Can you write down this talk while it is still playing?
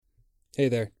Hey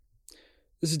there,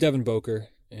 this is Devin Boker,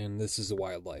 and this is The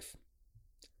Wildlife.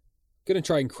 I'm going to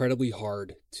try incredibly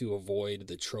hard to avoid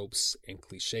the tropes and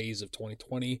cliches of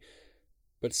 2020,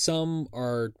 but some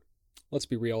are, let's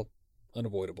be real,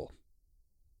 unavoidable.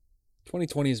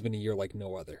 2020 has been a year like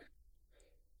no other,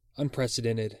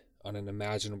 unprecedented on an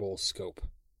imaginable scope.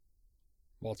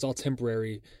 While it's all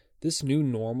temporary, this new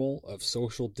normal of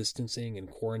social distancing and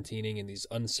quarantining in these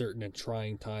uncertain and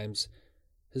trying times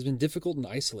has been difficult and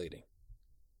isolating.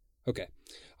 Okay,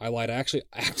 I lied. I actually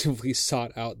actively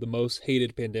sought out the most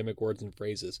hated pandemic words and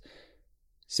phrases.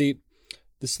 See,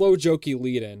 the slow, jokey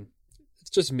lead-in, it's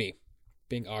just me,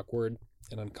 being awkward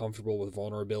and uncomfortable with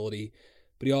vulnerability.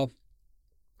 But y'all,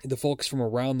 the folks from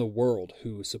around the world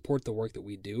who support the work that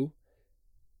we do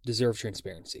deserve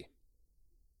transparency.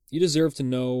 You deserve to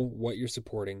know what you're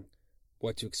supporting,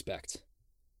 what to expect.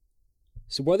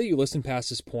 So whether you listen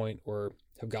past this point or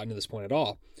have gotten to this point at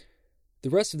all, the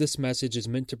rest of this message is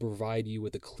meant to provide you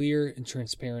with a clear and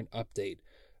transparent update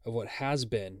of what has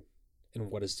been and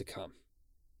what is to come.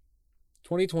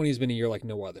 2020 has been a year like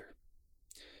no other.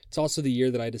 It's also the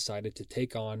year that I decided to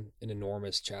take on an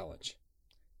enormous challenge.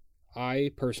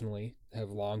 I personally have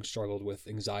long struggled with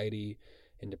anxiety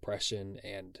and depression,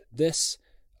 and this,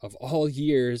 of all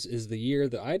years, is the year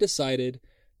that I decided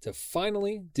to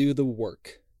finally do the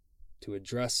work to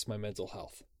address my mental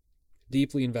health,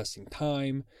 deeply investing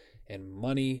time and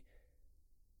money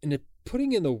into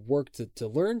putting in the work to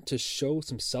learn to show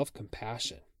some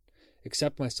self-compassion,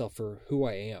 accept myself for who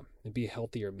I am, and be a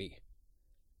healthier me.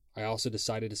 I also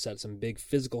decided to set some big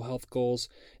physical health goals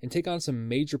and take on some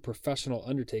major professional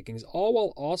undertakings, all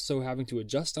while also having to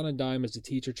adjust on a dime as a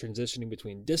teacher transitioning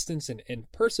between distance and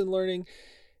in-person learning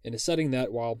in a setting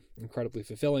that, while incredibly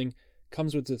fulfilling,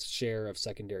 comes with its share of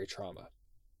secondary trauma.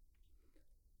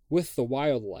 With The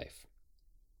Wildlife,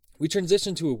 we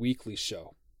transitioned to a weekly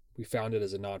show. We founded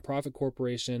as a nonprofit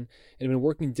corporation and have been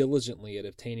working diligently at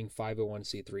obtaining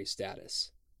 501c3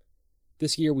 status.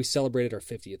 This year we celebrated our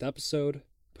 50th episode,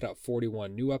 put out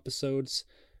 41 new episodes,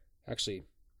 actually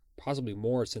possibly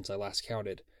more since I last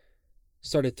counted,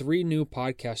 started 3 new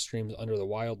podcast streams under the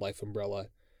Wildlife umbrella,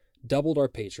 doubled our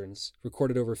patrons,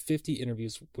 recorded over 50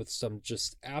 interviews with some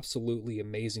just absolutely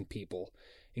amazing people,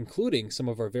 including some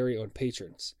of our very own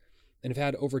patrons, and have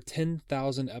had over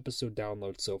 10,000 episode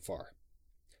downloads so far.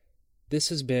 This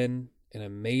has been an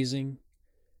amazing,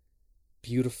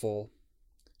 beautiful,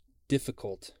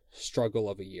 difficult struggle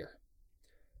of a year.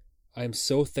 I am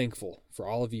so thankful for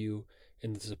all of you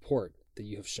and the support that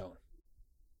you have shown.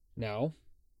 Now,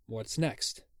 what's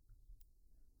next?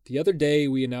 The other day,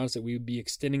 we announced that we would be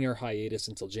extending our hiatus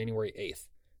until January 8th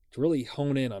to really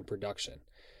hone in on production,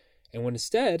 and would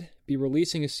instead be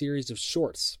releasing a series of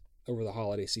shorts over the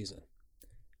holiday season.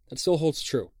 That still holds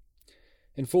true.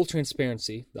 In full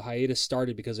transparency, the hiatus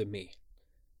started because of me.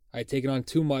 I had taken on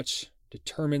too much,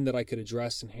 determined that I could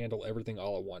address and handle everything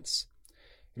all at once.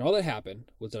 And all that happened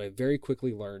was that I very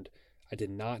quickly learned I did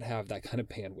not have that kind of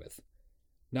bandwidth.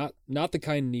 Not the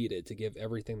kind needed to give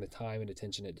everything the time and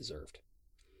attention it deserved.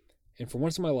 And for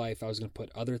once in my life, I was going to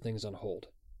put other things on hold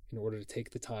in order to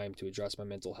take the time to address my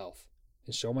mental health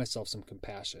and show myself some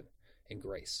compassion and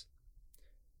grace.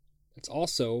 That's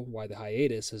also why the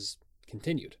hiatus has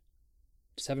continued.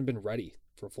 Just haven't been ready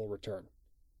for a full return.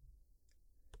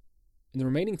 In the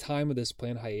remaining time of this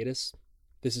planned hiatus,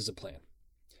 this is a plan.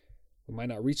 We might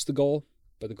not reach the goal,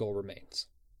 but the goal remains.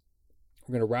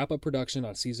 We're going to wrap up production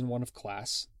on season 1 of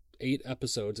Class, 8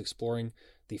 episodes exploring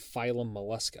the phylum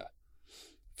Mollusca.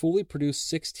 Fully produce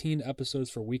 16 episodes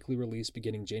for weekly release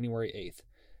beginning January 8th,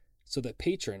 so that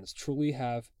patrons truly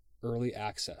have early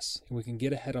access, and we can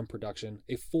get ahead on production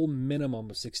a full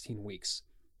minimum of 16 weeks.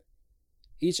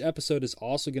 Each episode is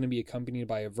also going to be accompanied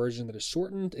by a version that is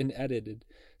shortened and edited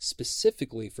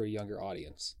specifically for a younger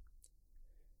audience.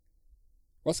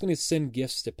 We're also going to send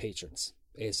gifts to patrons,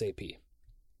 ASAP,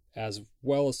 as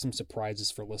well as some surprises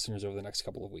for listeners over the next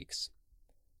couple of weeks.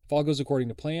 If all goes according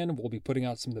to plan, we'll be putting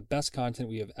out some of the best content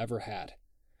we have ever had,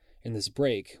 and this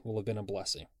break will have been a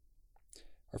blessing.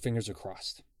 Our fingers are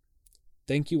crossed.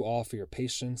 Thank you all for your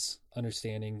patience,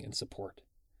 understanding, and support.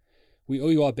 We owe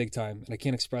you all big time, and I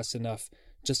can't express enough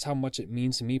just how much it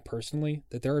means to me personally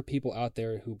that there are people out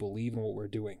there who believe in what we're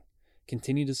doing,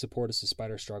 continue to support us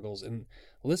despite our struggles, and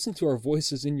listen to our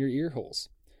voices in your ear holes.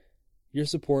 Your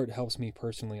support helps me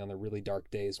personally on the really dark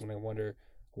days when I wonder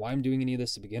why I'm doing any of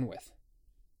this to begin with.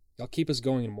 Y'all keep us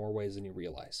going in more ways than you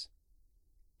realize.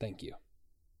 Thank you.